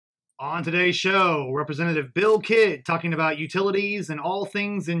On today's show, Representative Bill Kidd talking about utilities and all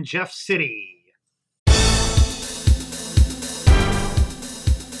things in Jeff City.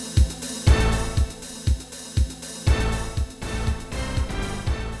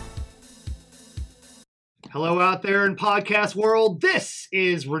 Hello out there in podcast world. This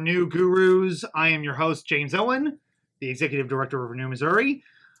is Renew Gurus. I am your host, James Owen, the Executive Director of Renew Missouri.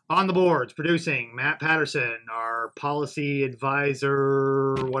 On the boards, producing Matt Patterson, our policy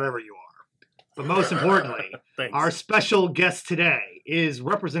advisor, whatever you are. But most importantly, our special guest today is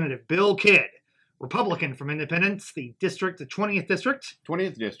Representative Bill Kidd, Republican from Independence, the 20th District.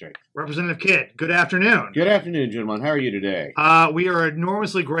 20th District. Representative Kidd, good afternoon. Good afternoon, gentlemen. How are you today? We are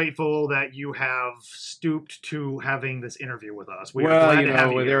enormously grateful that you have stooped to having this interview with us. We are glad to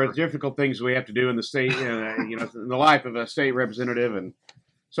have you there here. are difficult things we have to do in the state, in the life of a state representative, and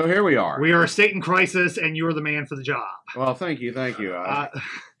so here we are. We are a state in crisis, and you're the man for the job. Well, thank you.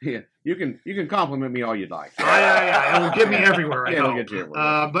 Yeah, you can compliment me all you'd like. Yeah. It'll get me everywhere. It'll get you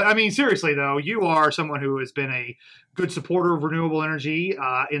everywhere. But I mean, seriously though, you are someone who has been a good supporter of renewable energy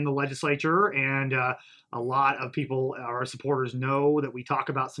in the legislature, and a lot of people, our supporters, know that we talk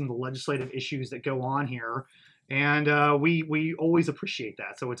about some of the legislative issues that go on here. And we always appreciate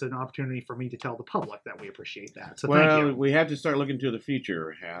that. So it's an opportunity for me to tell the public that we appreciate that. So thank you. We have to start looking to the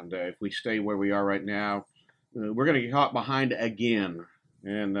future. And if we stay where we are right now, we're going to get caught behind again.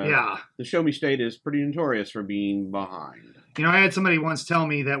 And the Show Me State is pretty notorious for being behind. You know, I had somebody once tell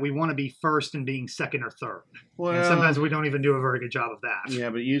me that we want to be first in being second or third. Well, and sometimes we don't even do a very good job of that.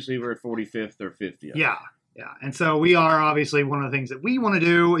 Yeah, but usually we're at 45th or 50th. Yeah. And so we are obviously, one of the things that we want to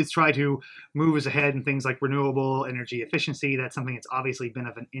do is try to move us ahead in things like renewable energy efficiency. That's something that's obviously been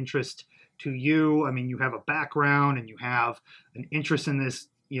of an interest to you. I mean, you have a background and you have an interest in this,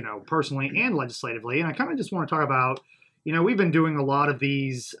 personally and legislatively. And I kind of just want to talk about, we've been doing a lot of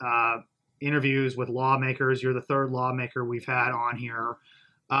these interviews with lawmakers. You're the third lawmaker we've had on here.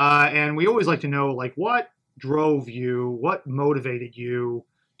 And we always like to know, what drove you, what motivated you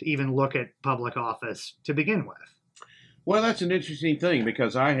to even look at public office to begin with? Well, that's an interesting thing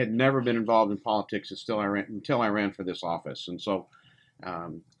because I had never been involved in politics until I ran for this office. And so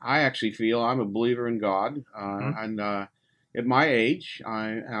I actually feel I'm a believer in God. And at my age,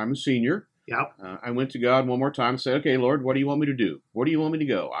 I'm a senior. Yep. I went to God one more time and said, okay, Lord, what do you want me to do? Where do you want me to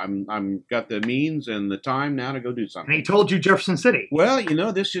go? I'm got the means and the time now to go do something. And he told you Jefferson City. Well,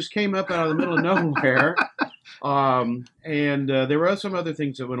 this just came up out of the middle of nowhere. And there were some other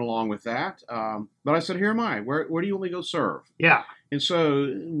things that went along with that. But I said, here am I. Where do you want me to go serve? Yeah. And so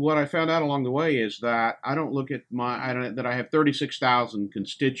what I found out along the way is that I don't look at that I have 36,000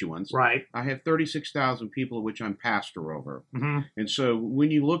 constituents. Right. I have 36,000 people of which I'm pastor over. Mm-hmm. And so when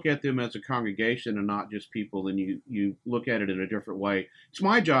you look at them as a congregation and not just people, then you look at it in a different way. It's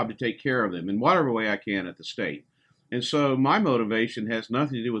my job to take care of them in whatever way I can at the state. And so my motivation has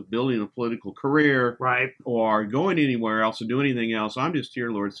nothing to do with building a political career, right, or going anywhere else or doing anything else. I'm just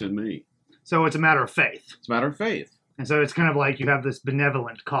here, Lord, send me. So it's a matter of faith. It's a matter of faith. And so it's kind of like you have this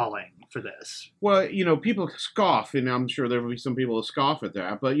benevolent calling for this. Well, people scoff, and I'm sure there will be some people who scoff at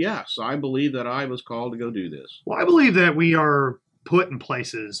that. But yes, I believe that I was called to go do this. Well, I believe that we are put in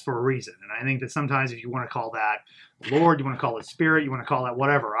places for a reason. And I think that sometimes if you want to call that Lord, you want to call it Spirit, you want to call it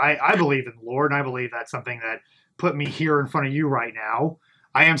whatever. I believe in the Lord, and I believe that's something that put me here in front of you right now.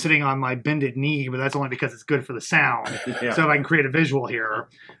 I am sitting on my bended knee, but that's only because it's good for the sound. Yeah. So if I can create a visual here.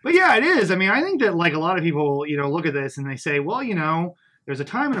 But yeah, it is. I mean, I think that a lot of people, look at this and they say, well, there's a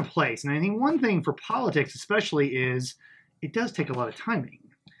time and a place. And I think one thing for politics especially is it does take a lot of timing.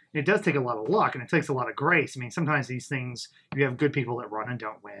 It does take a lot of luck, and it takes a lot of grace. I mean, sometimes these things, you have good people that run and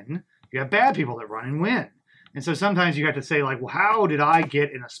don't win. You have bad people that run and win. And so sometimes you have to say, well, how did I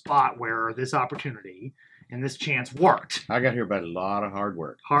get in a spot where this opportunity and this chance worked? I got here by a lot of hard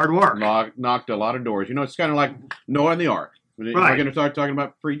work. Hard work. Knocked a lot of doors. It's kind of like Noah and the Ark. Right. If we're going to start talking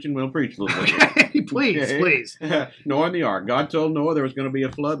about preaching, we'll preach a little bit. Okay, please. Noah and the Ark. God told Noah there was going to be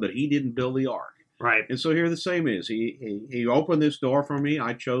a flood, but he didn't build the Ark. Right. And so here the same is. He opened this door for me.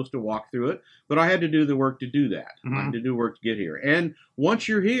 I chose to walk through it, but I had to do the work to do that. Mm-hmm. I had to do work to get here. And once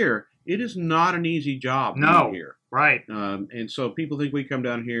you're here, it is not an easy job to be here. Right. And so people think we come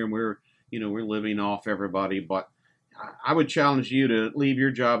down here and we're living off everybody, but I would challenge you to leave your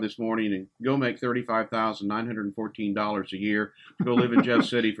job this morning and go make $35,914 a year to go live in Jeff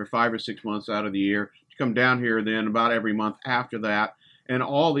City for 5 or 6 months out of the year, to come down here then about every month after that, and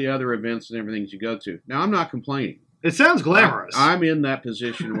all the other events and everything you go to. Now, I'm not complaining. It sounds glamorous. I'm in that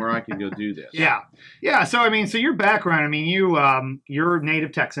position where I can go do this. Yeah. So, so your background, you're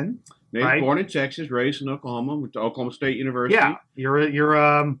native Texan. right? Born in Texas, raised in Oklahoma, went to Oklahoma State University. Yeah,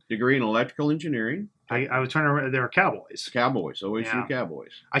 you're. Degree in electrical engineering. I was trying to remember. They're Cowboys. Cowboys, OSU Yeah.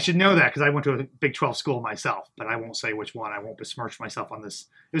 Cowboys. I should know that because I went to a Big 12 school myself, but I won't say which one. I won't besmirch myself on this.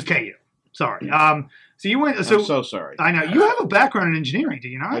 It was KU. Sorry. So you went. So I'm so sorry. I know you have a background in engineering, do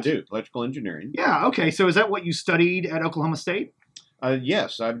you not? I do, electrical engineering. Yeah. Okay. So is that what you studied at Oklahoma State?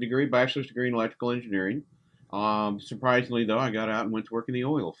 Yes, I have a bachelor's degree in electrical engineering. Surprisingly, though, I got out and went to work in the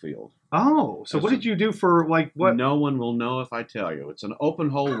oil field. Oh, so what did you do for like what? No one will know if I tell you. It's an open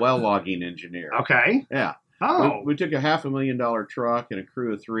hole well logging engineer. Okay. Yeah. Oh. We took a $500,000 truck and a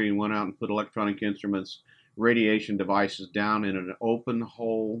crew of 3 and went out and put electronic instruments, radiation devices down in an open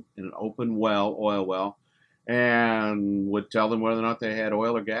hole, in an open well, oil well, and would tell them whether or not they had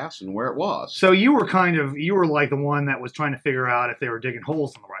oil or gas and where it was. So you were like the one that was trying to figure out if they were digging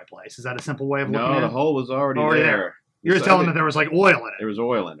holes in the right place. Is that a simple way of looking at it? No, the hole was already there. You're just telling them that there was like oil in it. There was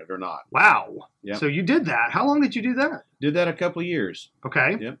oil in it or not. Wow. Yep. So you did that. How long did you do that? Did that a couple of years.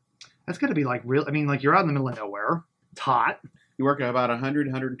 Okay. Yep. That's got to be like real. I mean, like you're out in the middle of nowhere. It's hot. You work about 100,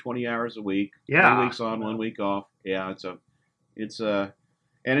 120 hours a week. Yeah. 3 weeks on, 1 week off. Yeah, and it's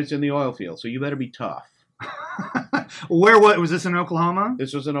in the oil field, so you better be tough. What was this in Oklahoma?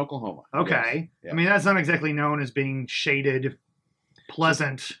 This was in Oklahoma. Okay. Yes. Yeah. I mean, that's not exactly known as being shaded,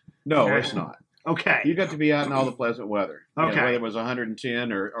 pleasant. No, Okay. it's not. Okay. You got to be out in all the pleasant weather. Okay. Whether it was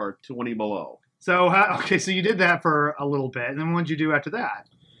 110 or 20 below. So so you did that for a little bit, and then what did you do after that?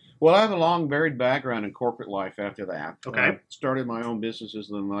 Well, I have a long, varied background in corporate life after that. Okay. Started my own businesses,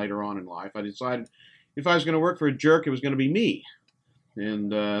 and then later on in life, I decided if I was going to work for a jerk, it was going to be me.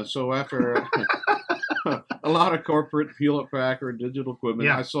 And so after a lot of corporate Hewlett-Packard digital equipment,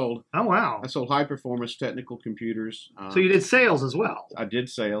 Yeah. I sold high-performance technical computers. So you did sales as well. I did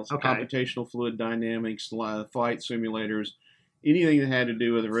sales, Okay. computational fluid dynamics, flight simulators, anything that had to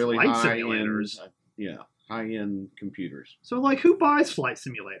do with really Flight high-end, simulators? high-end computers. So like, who buys flight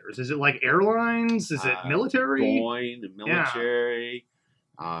simulators? Is it like airlines? Is it military? Boeing, the military.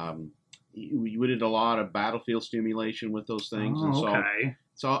 We did a lot of battlefield stimulation with those things, and Oh, okay.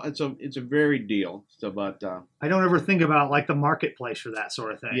 so it's a varied deal. So, but I don't ever think about like the marketplace for that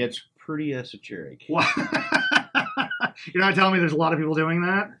sort of thing. yeah, it's pretty esoteric. What? You're not telling me there's a lot of people doing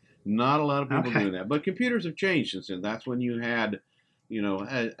that? Not a lot of people Okay. doing that, but computers have changed since then. That's when you had,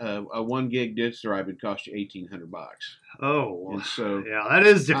 a 1 gig disk drive would cost you $1,800, Oh, and so yeah, that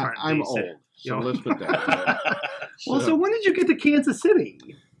is different. I'm these old, days. so You know? let's put that. Well, so when did you get to Kansas City?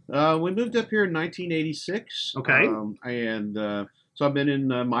 We moved up here in 1986. Okay. So I've been in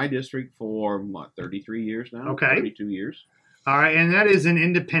my district for 33 years now. Okay. 32 years. All right, and that is in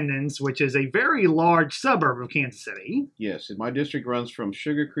Independence, which is a very large suburb of Kansas City. Yes, and my district runs from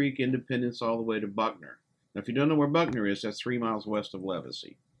Sugar Creek, Independence, all the way to Buckner. Now, if you don't know where Buckner is, that's 3 miles west of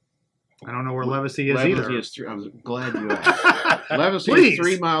Levacy. I don't know where Levacy is either. I was glad you asked. Levacy Please. is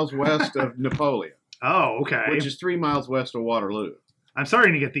 3 miles west of Napoleon, Oh, okay. which is 3 miles west of Waterloo. I'm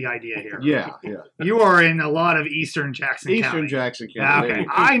starting to get the idea here. Yeah. You are in a lot of Eastern Jackson Eastern County. Jackson Yeah, County. okay,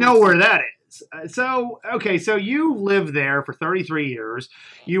 I know where that is. So you lived there for 33 years.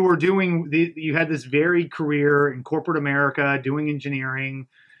 You were you had this varied career in corporate America, doing engineering,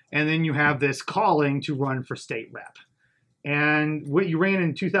 and then you have this calling to run for state rep. And what you ran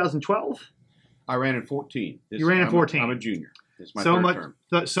in 2012? I ran in 14. You ran in 14. I'm a junior. It's my So third much,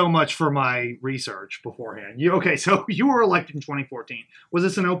 term. so much for my research beforehand. So you were elected in 2014. Was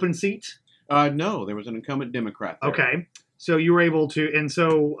this an open seat? No, there was an incumbent Democrat there. Okay. So you were able to, and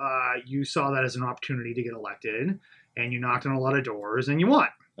so you saw that as an opportunity to get elected, and you knocked on a lot of doors, and you won.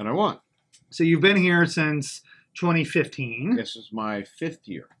 And I won. So you've been here since 2015. This is my 5th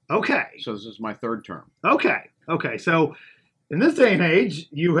year. Okay. So this is my 3rd term. Okay. So in this day and age,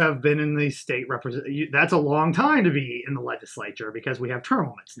 you have been in the state that's a long time to be in the legislature because we have term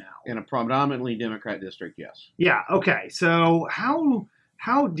limits now. In a predominantly Democrat district, yes. Yeah. Okay. So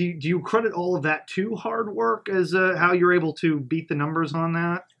how do you credit all of that to hard work as how you're able to beat the numbers on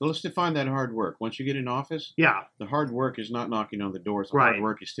that? Well, let's define that hard work. Once you get in office, Yeah. the hard work is not knocking on the doors. The Right. hard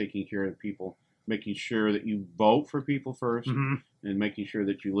work is taking care of people, making sure that you vote for people first, hmm and making sure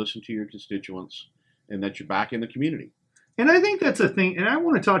that you listen to your constituents and that you're back in the community. And I think that's a thing, and I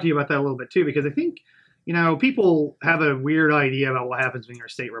want to talk to you about that a little bit too, because I think, people have a weird idea about what happens when you're a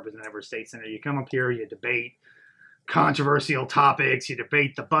state representative or state senator. You come up here, you debate controversial topics, you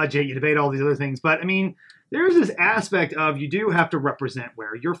debate the budget, you debate all these other things. But I mean, there's this aspect of you do have to represent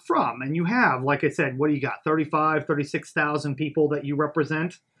where you're from. And you have, like I said, what do you got, 36,000 people that you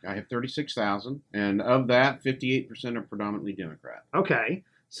represent? I have 36,000, and of that, 58% are predominantly Democrat. Okay.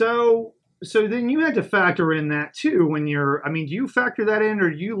 So So then you had to factor in that too when you're. I mean, do you factor that in,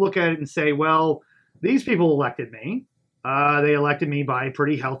 or do you look at it and say, well, these people elected me. They elected me by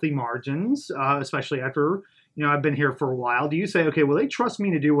pretty healthy margins, especially after I've been here for a while. Do you say, okay, well, they trust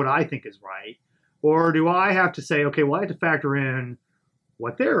me to do what I think is right, or do I have to say, okay, well, I have to factor in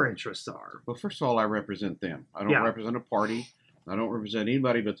what their interests are? Well, first of all, I represent them. I don't represent a party. I don't represent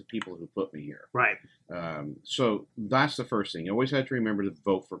anybody but the people who put me here. Right. So that's the first thing. You always have to remember to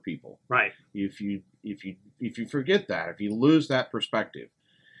vote for people. Right. If you forget that, if you lose that perspective,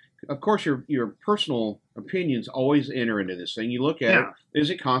 of course your personal opinions always enter into this thing. You look at it. Is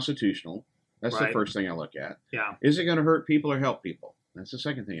it constitutional? That's the first thing I look at. Yeah. Is it going to hurt people or help people? That's the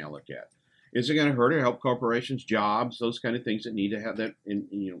second thing I look at. Is it going to hurt or help corporations, jobs, those kind of things that need to have that,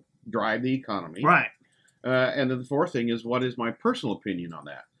 drive the economy? Right. And then the fourth thing is, what is my personal opinion on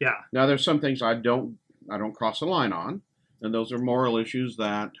that? Yeah. Now, there's some things I don't cross the line on, and those are moral issues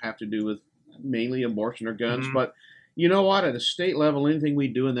that have to do with mainly abortion or guns. Mm-hmm. But you know what? At a state level, anything we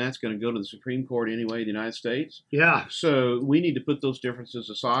do in that's going to go to the Supreme Court anyway, the United States. Yeah. So we need to put those differences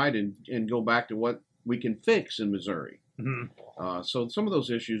aside and go back to what we can fix in Missouri. Mm-hmm. So some of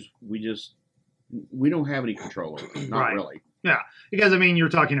those issues we don't have any control over. Not really. Yeah, because you're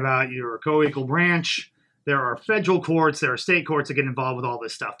talking about your co-equal branch. There are federal courts, there are state courts that get involved with all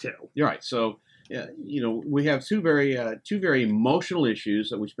this stuff too. You're right. So, we have two very emotional issues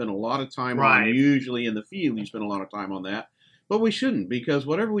that we spend a lot of time on. Usually in the field, we spend a lot of time on that, but we shouldn't, because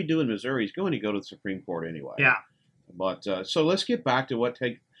whatever we do in Missouri is going to go to the Supreme Court anyway. Yeah. But so let's get back to when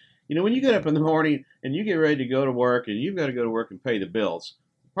you get up in the morning and you get ready to go to work and you've got to go to work and pay the bills,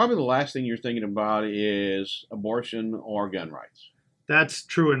 probably the last thing you're thinking about is abortion or gun rights. That's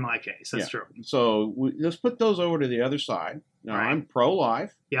true in my case. That's true. So let's put those over to the other side. Now, I'm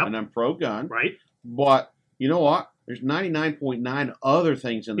pro-life and I'm pro-gun. Right. But you know what? There's 99.9 other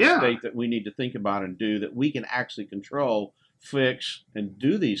things in the state that we need to think about and do that we can actually control, fix, and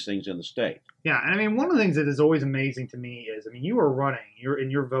do these things in the state. Yeah, and one of the things that is always amazing to me is, you're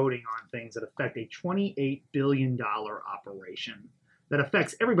voting on things that affect a $28 billion operation that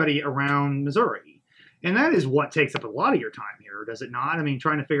affects everybody around Missouri. And that is what takes up a lot of your time here, does it not?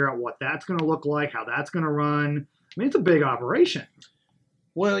 Trying to figure out what that's going to look like, how that's going to run. It's a big operation.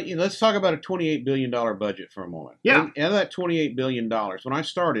 Well, let's talk about a $28 billion budget for a moment. Yeah. And that $28 billion, when I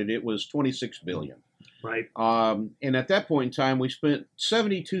started, it was $26 billion. Right. And at that point in time, we spent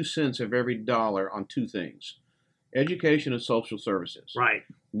 72 cents of every dollar on two things: education and social services. Right.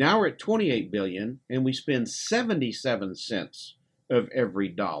 Now we're at $28 billion, and we spend 77 cents of every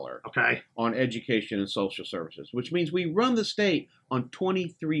dollar on education and social services, which means we run the state on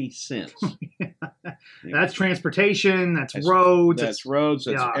 23 cents. That's transportation, that's roads. That's roads,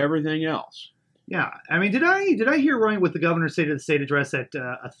 that's everything else. Yeah. Did I hear right with the governor say to the state address that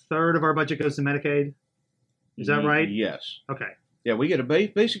a third of our budget goes to Medicaid? Is that right? Yes. Okay. Yeah, we get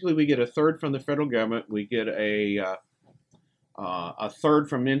basically we get a third from the federal government, we get a third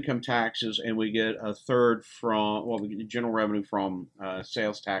from income taxes, and we get a third from, we get general revenue from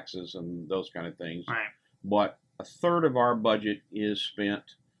sales taxes and those kind of things. Right. But a third of our budget is spent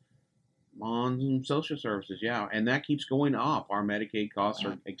on social services, and that keeps going up. Our Medicaid costs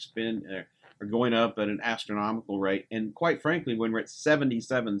are going up at an astronomical rate, and quite frankly, when we're at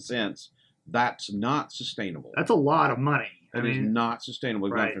 77 cents, that's not sustainable. That's a lot of money. It is not sustainable.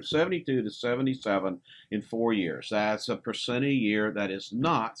 We've gone from 72 to 77 in 4 years. That's a percent a year. That is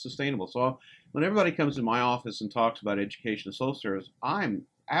not sustainable. So when everybody comes to my office and talks about education and social service, I'm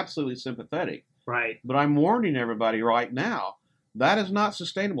absolutely sympathetic. Right. But I'm warning everybody right now, that is not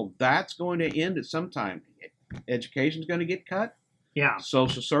sustainable. That's going to end at some time. Education is going to get cut. Yeah.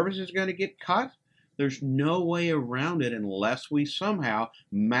 Social services is going to get cut. There's no way around it unless we somehow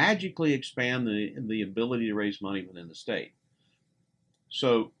magically expand the ability to raise money within the state.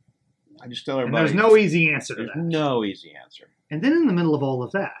 So I just tell everybody, and there's no easy answer to that. There's no easy answer. And then in the middle of all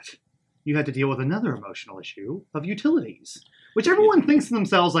of that, you had to deal with another emotional issue of utilities, which everyone thinks to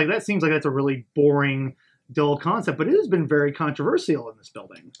themselves, like, that seems like that's a really boring, dull concept, but it has been very controversial in this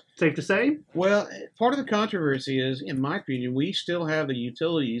building. Safe to say? Well, part of the controversy is, in my opinion, we still have the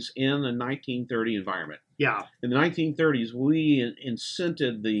utilities in the 1930 environment. Yeah. In the 1930s, we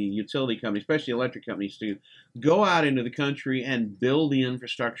incented the utility companies, especially electric companies, to go out into the country and build the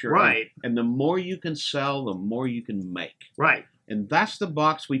infrastructure. Right. And the more you can sell, the more you can make. Right. And that's the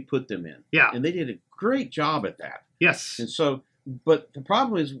box we put them in. Yeah. And they did a great job at that. Yes. And so, but the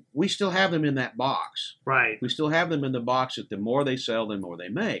problem is we still have them in that box. Right. We still have them in the box that the more they sell, the more they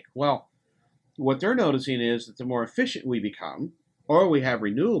make. Well, what they're noticing is that the more efficient we become, or we have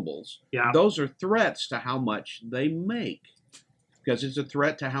renewables, those are threats to how much they make. because it's a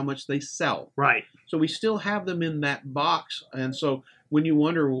threat to how much they sell. Right. So we still have them in that box. And so when you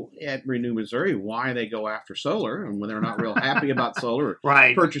wonder at Renew Missouri why they go after solar and when they're not real happy about solar, or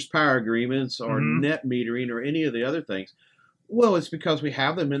Right. purchase power agreements or Mhm. net metering or any of the other things, well, it's because we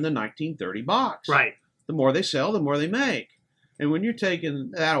have them in the 1930 box. Right. The more they sell, the more they make. And when you're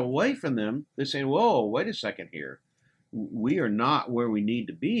taking that away from them, they're saying, whoa, wait a second here. We are not where we need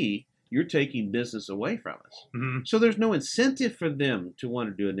to be. You're taking business away from us. Mhm. So there's no incentive for them to want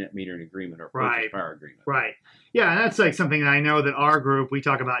to do a net metering agreement or purchase Right. power agreement. Right. Yeah, and that's like something that I know that our group, we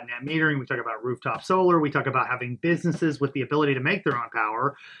talk about net metering, we talk about rooftop solar, we talk about having businesses with the ability to make their own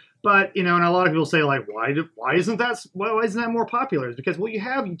power. But, and a lot of people say like, why isn't that more popular? It's because, well, you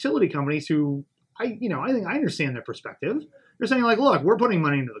have utility companies who I think I understand their perspective. They're saying like, look, we're putting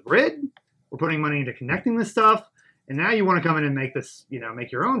money into the grid, we're putting money into connecting this stuff. And now you want to come in and make this,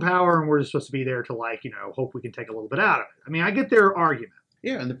 make your own power, and we're just supposed to be there to hope we can take a little bit out of it. I mean, I get their argument.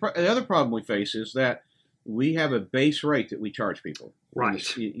 Yeah, and the other problem we face is that we have a base rate that we charge people.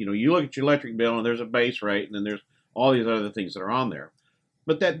 Right. You look at your electric bill and there's a base rate, and then there's all these other things that are on there.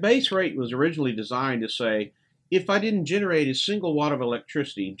 But that base rate was originally designed to say, if I didn't generate a single watt of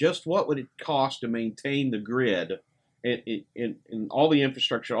electricity, just what would it cost to maintain the grid and all the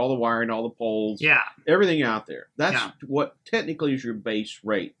infrastructure, all the wiring, all the poles, Yeah. everything out there. That's Yeah. what technically is your base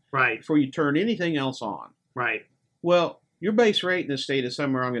rate Right. before you turn anything else on. Right. Well, your base rate in the state is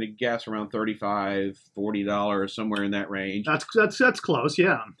somewhere, I'm going to guess, around $35, $40, somewhere in that range. That's close.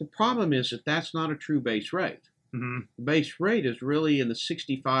 Yeah. The problem is that that's not a true base rate. Mm-hmm. The base rate is really in the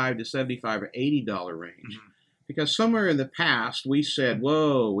 $65 to $75 or $80 range. Mhm. Because somewhere in the past we said,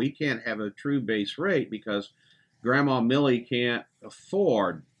 whoa, we can't have a true base rate because Grandma Millie can't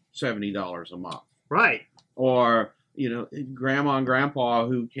afford $70 a month. Right. Or, Grandma and Grandpa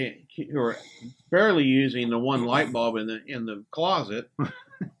who are barely using the one light bulb in the closet,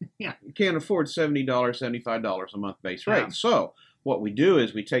 Yeah. can't afford $70, $75 a month base rate. Yeah. So what we do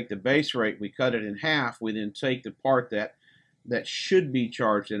is we take the base rate, we cut it in half, we then take the part that should be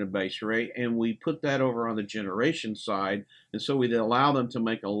charged in a base rate, and we put that over on the generation side, and so we allow them to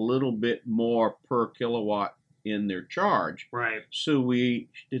make a little bit more per kilowatt in their charge. Right. So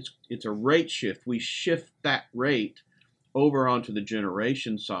it's a rate shift. We shift that rate over onto the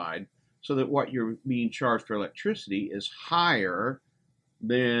generation side so that what you're being charged for electricity is higher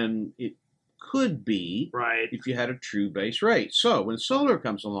than it could be Right. if you had a true base rate. So when solar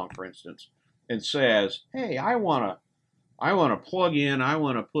comes along, for instance, and says, "Hey, I want to plug in, I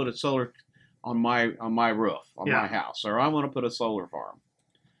want to put a solar on my roof on my house, or I want to put a solar farm,"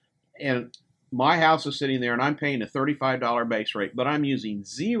 and my house is sitting there and I'm paying a $35 base rate, but I'm using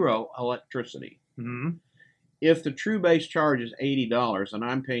zero electricity. Mm-hmm. If the true base charge is $80 and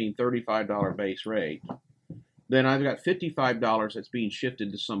I'm paying $35 base rate, then I've got $55 that's being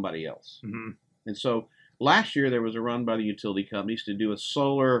shifted to somebody else. Mm-hmm. And so last year there was a run by the utility companies to do a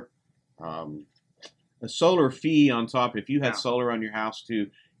solar fee on top. If you had solar on your house to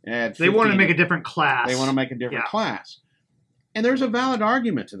add, they want to make a different class. They want to make a different class, and there's a valid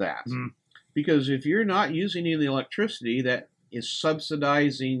argument to that. Mm-hmm. Because if you're not using any of the electricity that is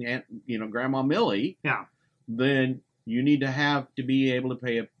subsidizing, Grandma Millie, then you need to be able to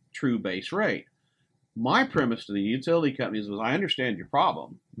pay a true base rate. My premise to the utility companies was, I understand your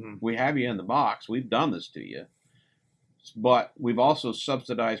problem. Mm-hmm. We have you in the box. We've done this to you. But we've also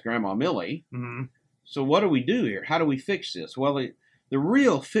subsidized Grandma Millie. Mm-hmm. So what do we do here? How do we fix this? Well, the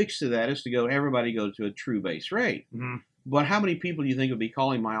real fix to that is to everybody go to a true base rate. Mm-hmm. But how many people do you think would be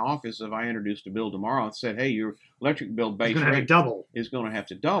calling my office if I introduced a bill tomorrow and said, "Hey, your electric bill base rate is going to have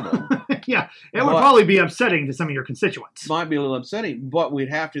to double"? Yeah, it would probably be upsetting to some of your constituents. Might be a little upsetting, but we'd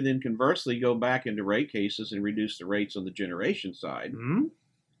have to then conversely go back into rate cases and reduce the rates on the generation side. Mm-hmm.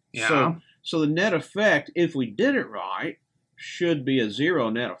 Yeah. So the net effect, if we did it right, should be a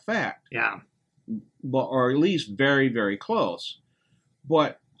zero net effect. Yeah. Or at least very, very close.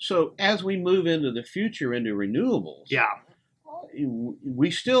 But so as we move into the future, into renewables,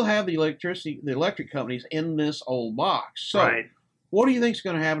 we still have the electric companies in this old box. So what do you think is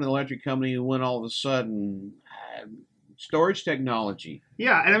going to happen to the electric company when all of a sudden storage technology?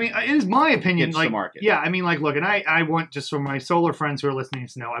 Yeah, and I mean, it is my opinion. Hits the market. Yeah, I mean, look, and I want, just for my solar friends who are listening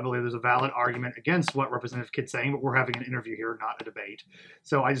to know, I believe there's a valid argument against what Representative Kitt's saying, but we're having an interview here, not a debate.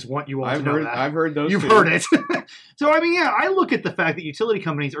 So I just want you all to know that. I've heard those. You've heard it. So I mean, I look at the fact that utility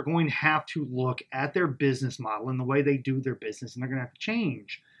companies are going to have to look at their business model and the way they do their business, and they're going to have to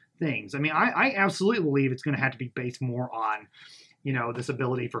change things. I mean, I absolutely believe it's going to have to be based more on, this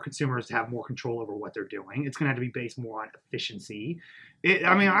ability for consumers to have more control over what they're doing. It's going to have to be based more on efficiency.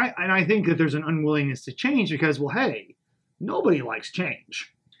 I think that there's an unwillingness to change because, well, hey, Nobody likes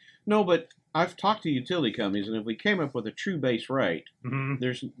change. No, but I've talked to utility companies, and if we came up with a true base rate, Mm-hmm.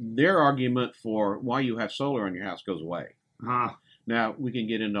 there's their argument for why you have solar on your house goes away. Uh, Now we can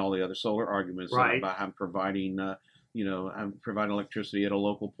get into all the other solar arguments Right. about how I'm providing, I'm providing electricity at a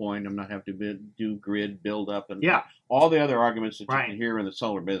local point. I'm not having to do grid build up and yeah. all the other arguments that Right. you can hear in the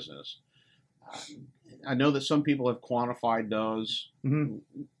solar business. I know that some people have quantified those. Mm-hmm.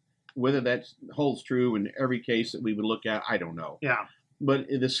 Whether that holds true in every case that we would look at, I don't know. Yeah. But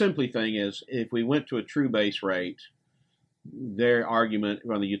the simply thing is, if we went to a true base rate, their argument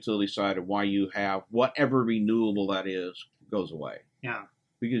on the utility side of why you have whatever renewable that is goes away. Yeah.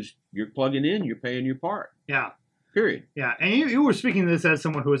 Because you're plugging in, you're paying your part. Yeah. Period. Yeah. And you were speaking to this as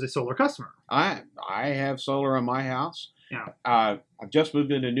someone who is a solar customer. I have solar on my house. Yeah. I've just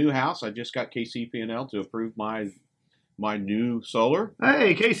moved into a new house. I just got KCP&L to approve my new solar.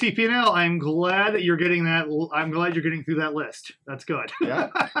 Hey, KCP&L, I'm glad that you're getting that. I'm glad you're getting through that list. That's good. Yeah.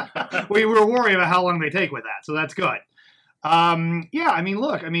 We were worried about how long they take with that, so that's good. Yeah, I mean,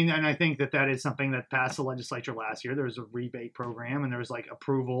 look, I mean, and I think that is something that passed the legislature last year. There's a rebate program, and there's like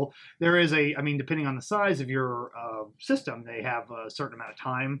approval. There is I mean, depending on the size of your system, they have a certain amount of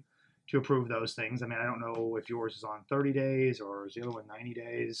time to approve those things. I mean, I don't know if yours is on 30 days or is the other one 90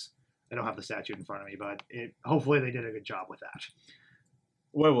 days. I don't have the statute in front of me, but hopefully they did a good job with that.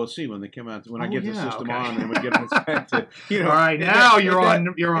 Well, we'll see when they come out. When I get the system okay. on and we get it inspected. All right, now you're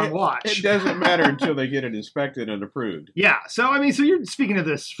on watch. It doesn't matter until they get it inspected and approved. Yeah. So I mean, so you're speaking of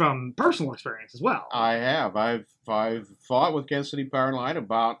this from personal experience as well. I have. I've fought with Kansas City Power and Light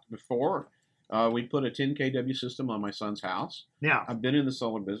about before. We put a 10 kW system on my son's house. Yeah. I've been in the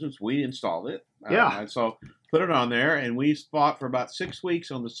solar business. We installed it. Yeah. So put it on there, and we fought for about 6 weeks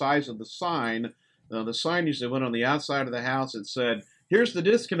on the size of the sign. The signage that went on the outside of the house, it said, "Here's the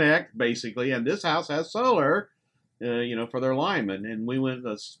disconnect," basically, and this house has solar, for their linemen. And we went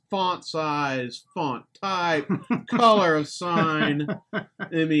the font size, font type, color of sign. I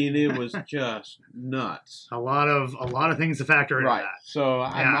mean, it was just nuts. A lot of things to factor into Right. that. So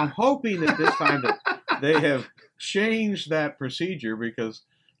I'm hoping that this time that they have changed that procedure, because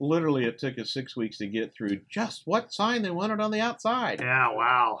literally it took us 6 weeks to get through just what sign they wanted on the outside. Yeah,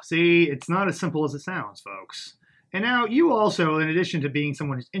 wow. See, it's not as simple as it sounds, folks. And now you also, in addition to being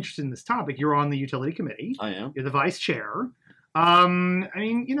someone who's interested in this topic, you're on the utility committee. I am. You're the vice chair. I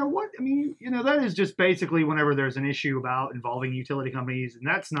mean, you know what? I mean, that is just basically whenever there's an issue about involving utility companies, and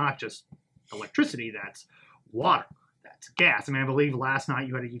that's not just electricity, that's water, that's gas. I mean, I believe last night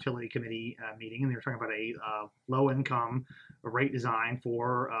you had a utility committee meeting, and they were talking about a low-income rate design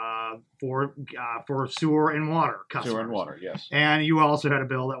for sewer and water customers. Sewer and water, yes. And you also had a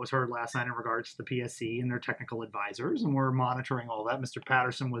bill that was heard last night in regards to the PSC and their technical advisors, and we're monitoring all that. Mr.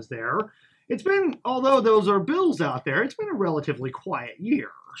 Patterson was there. It's been, although those are bills out there, it's been a relatively quiet year.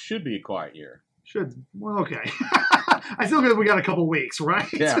 Should be a quiet year. Well, okay. I still think we got a couple weeks, right?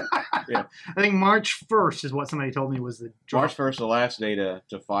 Yeah. I think March 1st is what somebody told me was the drop. March 1st, the last day to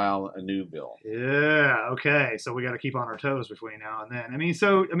file a new bill. Yeah. Okay. So we got to keep on our toes between now and then. I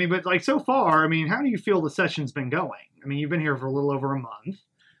mean, but like so far, I mean, how do you feel the session's been going? I mean, you've been here for a little over a month.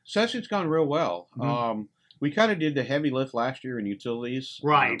 Session's gone real well. Mm-hmm. We kind of did the heavy lift last year in utilities.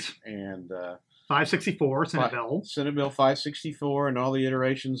 Right. And 564, Senate bill. Senate Bill 564 and all the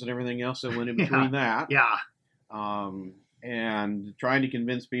iterations and everything else that went in between that. Yeah. And trying to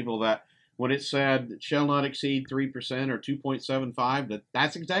convince people that when it said it shall not exceed 3% or 2.75,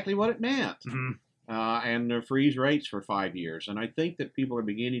 that's exactly what it meant. Mm-hmm. And they're freeze rates for 5 years. And I think that people are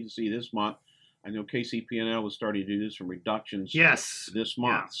beginning to see this month. I know KCP&L was starting to do some reductions this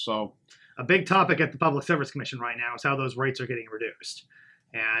month. Yeah. So a big topic at the Public Service Commission right now is how those rates are getting reduced.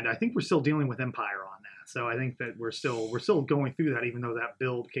 And I think we're still dealing with Empire on that. So I think that we're still going through that, even though that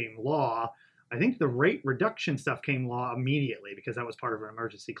bill became law. I think the rate reduction stuff came law immediately because that was part of an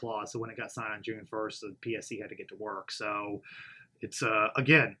emergency clause. So when it got signed on June 1st, the PSC had to get to work. So it's,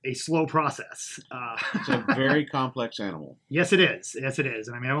 again, a slow process. It's a very complex animal. Yes, it is. Yes, it is.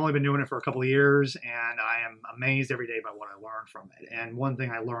 And I mean, I've only been doing it for a couple of years, and I am amazed every day by what I learned from it. And one thing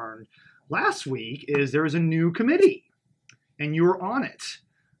I learned last week is there is a new committee, and you're on it.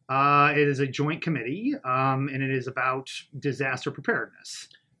 It is a joint committee, and it is about disaster preparedness.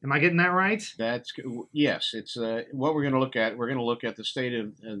 Am I getting that right? Yes. It's what we're going to look at. We're going to look at the state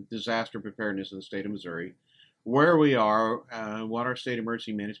of disaster preparedness in the state of Missouri, where we are, what our state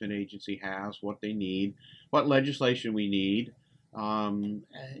emergency management agency has, what they need, what legislation we need.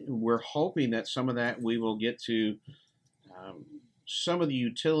 We're hoping that some of that we will get to some of the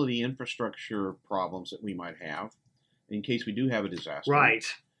utility infrastructure problems that we might have in case we do have a disaster. Right.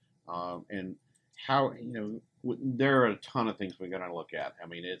 And how there are a ton of things we're going to look at. I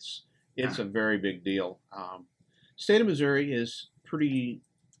mean, it's a very big deal. State of Missouri is pretty.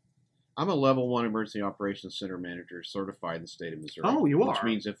 I'm a level 1 emergency operations center manager certified in the state of Missouri. Oh, you which are.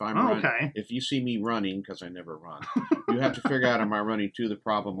 means if I'm okay. if you see me running, because I never run, you have to figure out, am I running to the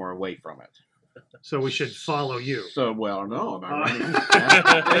problem or away from it? So we should follow you. So, well, no, am I running?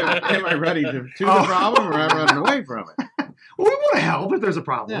 Am I running to the problem, or am I running away from it? Well, we want to help if there's a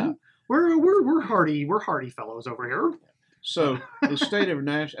problem. Yeah. We're hardy fellows over here. So the state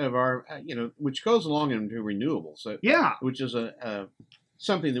of our which goes along into renewables. Yeah. Which is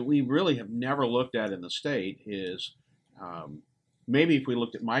something that we really have never looked at in the state is. Maybe if we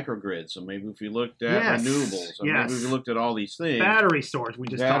looked at microgrids, and maybe if we looked at renewables, and maybe if we looked at all these things. Battery storage, we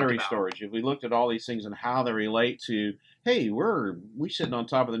just talked about. Battery storage. If we looked at all these things and how they relate to, hey, we're sitting on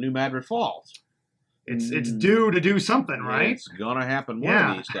top of the new Madrid Fault. It's due to do something, right? It's gonna happen one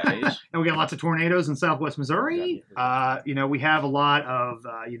of these days. And we got lots of tornadoes in Southwest Missouri. We have a lot of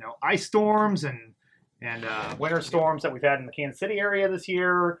ice storms and winter storms that we've had in the Kansas City area this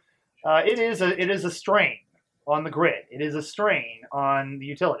year. It is a strain on the grid. It is a strain on the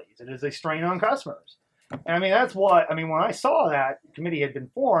utilities. It is a strain on customers. And when I saw that committee had been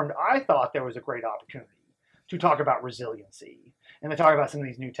formed, I thought there was a great opportunity to talk about resiliency and to talk about some of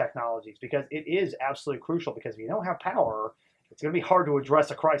these new technologies, because it is absolutely crucial, because if you don't have power, it's going to be hard to address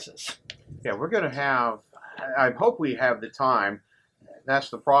a crisis. Yeah, we're going to have, I hope we have the time.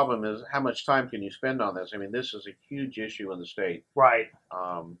 That's the problem, is how much time can you spend on this? I mean, this is a huge issue in the state. Right.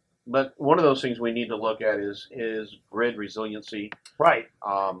 But one of those things we need to look at is grid resiliency. Right.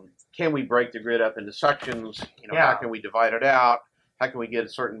 Can we break the grid up into sections? How can we divide it out? How can we get a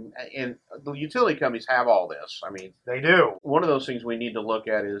certain? And the utility companies have all this. I mean, they do. One of those things we need to look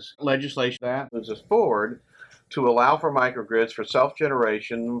at is legislation that moves us forward to allow for microgrids, for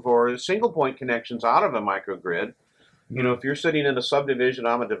self-generation, for single-point connections out of a microgrid. If you're sitting in a subdivision,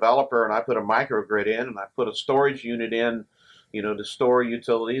 I'm a developer, and I put a microgrid in, and I put a storage unit in, to store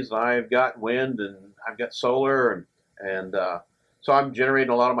utilities. I've got wind and I've got solar, and so I'm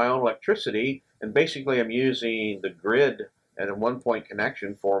generating a lot of my own electricity, and basically I'm using the grid at a one-point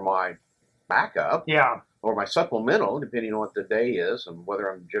connection for my backup, or my supplemental, depending on what the day is and whether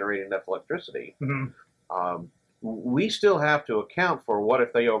I'm generating enough electricity. Mm-hmm. We still have to account for what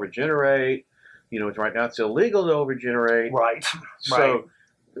if they overgenerate. Right now it's illegal to overgenerate. Right. So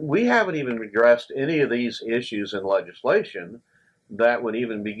we haven't even addressed any of these issues in legislation that would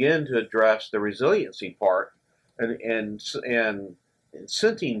even begin to address the resiliency part and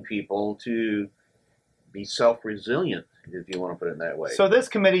incenting people to be self-resilient, if you want to put it in that way. So this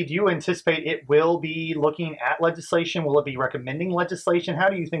committee, do you anticipate it will be looking at legislation? Will it be recommending legislation? How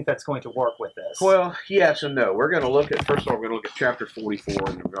do you think that's going to work with this? Well, yes and no. We're going to look at, first of all, we're going to look at Chapter 44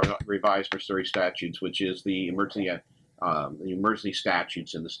 in the revised Missouri statutes, which is the emergency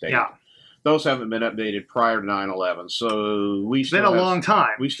statutes in the state. Yeah. Those haven't been updated prior to 9/11, so it's been a long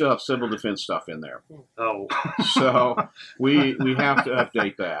time. We still have civil defense stuff in there. Oh. So we have to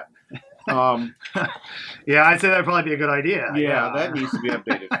update that. Yeah, I'd say that'd probably be a good idea. Yeah, that needs to be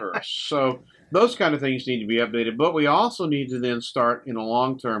updated first. So those kind of things need to be updated. But we also need to then start in the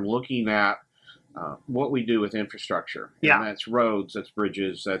long term looking at what we do with infrastructure. And that's roads, that's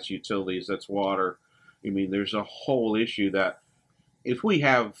bridges, that's utilities, that's water. I mean, there's a whole issue that if we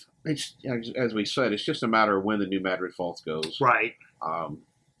have, as we said, it's just a matter of when the new Madrid Fault goes. Right.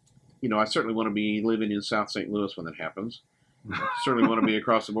 I certainly want to be living in South St. Louis when that happens. Certainly want to be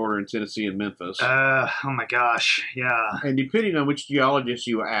across the border in Tennessee and Memphis. Oh my gosh, yeah. And depending on which geologist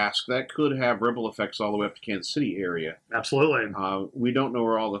you ask, that could have ripple effects all the way up to Kansas City area. Absolutely. We don't know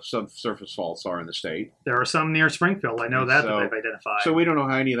where all the subsurface faults are in the state. There are some near Springfield. I know that they've identified. So we don't know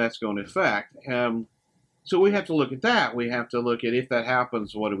how any of that's going to affect. So we have to look at that. We have to look at, if that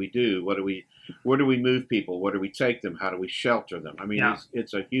happens, what do we do? Where do we move people? Where do we take them? How do we shelter them? I mean,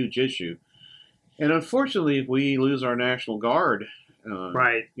 it's a huge issue. And unfortunately, if we lose our National Guard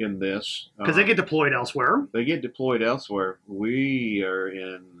in this... Because they get deployed elsewhere. We are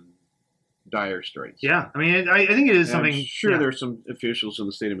in dire straits. Yeah. I mean, I think it is something... I'm sure there's some officials in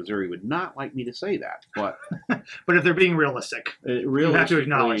the state of Missouri who would not like me to say that, but... But if they're being realistic, you have to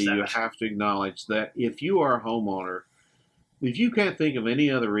acknowledge that. You have to acknowledge that if you are a homeowner, if you can't think of any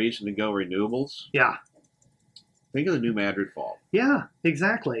other reason to go renewables... Yeah. Think of the new Madrid Fault. Yeah,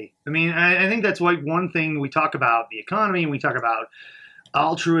 exactly. I mean, I think that's like one thing we talk about the economy, and we talk about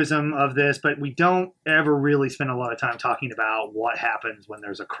altruism of this, but we don't ever really spend a lot of time talking about what happens when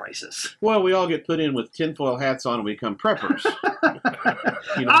there's a crisis. Well, we all get put in with tinfoil hats on and we become preppers.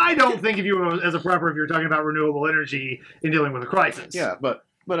 I don't think of you as a prepper if you're talking about renewable energy in dealing with a crisis. Yeah, but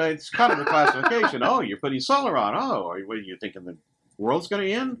but it's kind of a classification. Oh, you're putting solar on. Oh, what are you thinking the world's going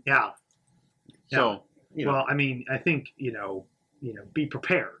to end? Yeah. So, Well, I mean, I think, be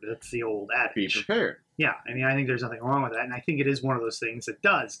prepared. That's the old be adage. prepared. Yeah. I mean, I think there's nothing wrong with that. And I think it is one of those things that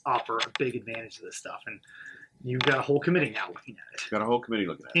does offer a big advantage to this stuff. And you've got a whole committee now looking at it. Got a whole committee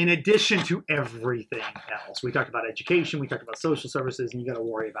looking at it. In addition to everything else. We talked about education, we talked about social services, and you got to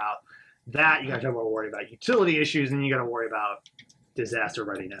worry about that. You got to worry about utility issues, and you got to worry about disaster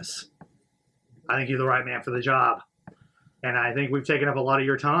readiness. I think you're the right man for the job. And I think we've taken up a lot of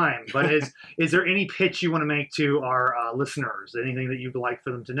your time. But is there any pitch you want to make to our listeners? Anything that you'd like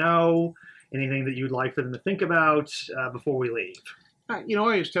for them to know? Anything that you'd like for them to think about before we leave? I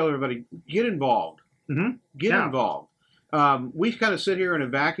always tell everybody, get involved. Mm-hmm. Get involved. We kind of sit here in a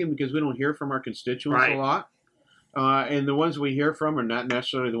vacuum because we don't hear from our constituents a lot. And the ones we hear from are not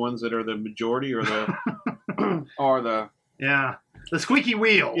necessarily the ones that are the majority or the the squeaky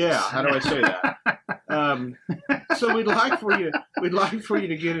wheels. Yeah, how do I say that? So we'd like for you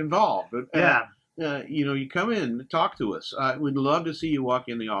to get involved. You come in, talk to us. We'd love to see you walk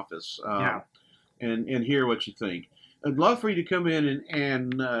in the office and hear what you think. I'd love for you to come in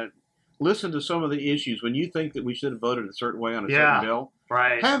and listen to some of the issues when you think that we should have voted a certain way on a certain bill.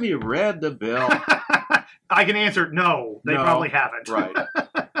 Right. Have you read the bill? I can answer no. They probably haven't. Right.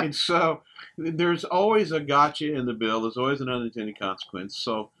 And so there's always a gotcha in the bill. There's always an unintended consequence.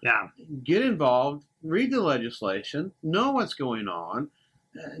 So get involved, read the legislation, know what's going on.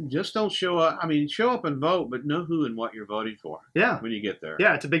 Just don't show up. I mean, show up and vote, but know who and what you're voting for when you get there.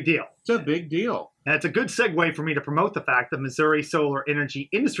 Yeah, it's a big deal. It's a big deal. And it's a good segue for me to promote the fact that Missouri Solar Energy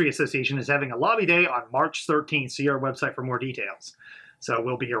Industry Association is having a lobby day on March 13th. See our website for more details. So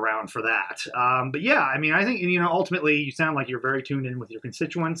we'll be around for that. But yeah, I mean, I think, ultimately you sound like you're very tuned in with your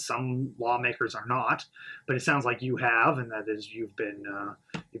constituents. Some lawmakers are not, but it sounds like you have, and that is you've been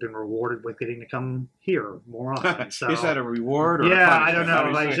rewarded with getting to come here more often. So is that a reward? Or I don't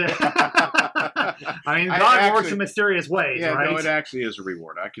know. I mean, God works in mysterious ways, right? No, it actually is a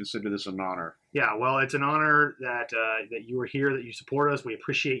reward. I consider this an honor. Yeah, well, it's an honor that you are here, that you support us. We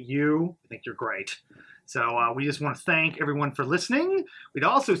appreciate you. I think you're great. So we just want to thank everyone for listening. We'd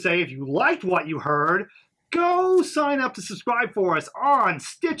also say if you liked what you heard, go sign up to subscribe for us on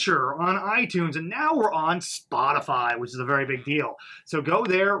Stitcher, on iTunes, and now we're on Spotify, which is a very big deal. So go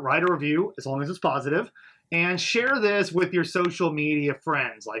there, write a review, as long as it's positive, and share this with your social media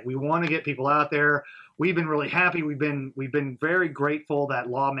friends. Like, we want to get people out there. We've been really happy. We've been very grateful that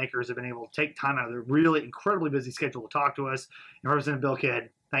lawmakers have been able to take time out of their really incredibly busy schedule to talk to us. And Representative Bill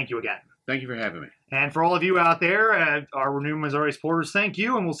Kidd, thank you again. Thank you for having me. And for all of you out there, our Renew Missouri supporters, thank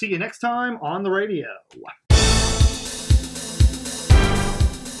you, and we'll see you next time on the radio.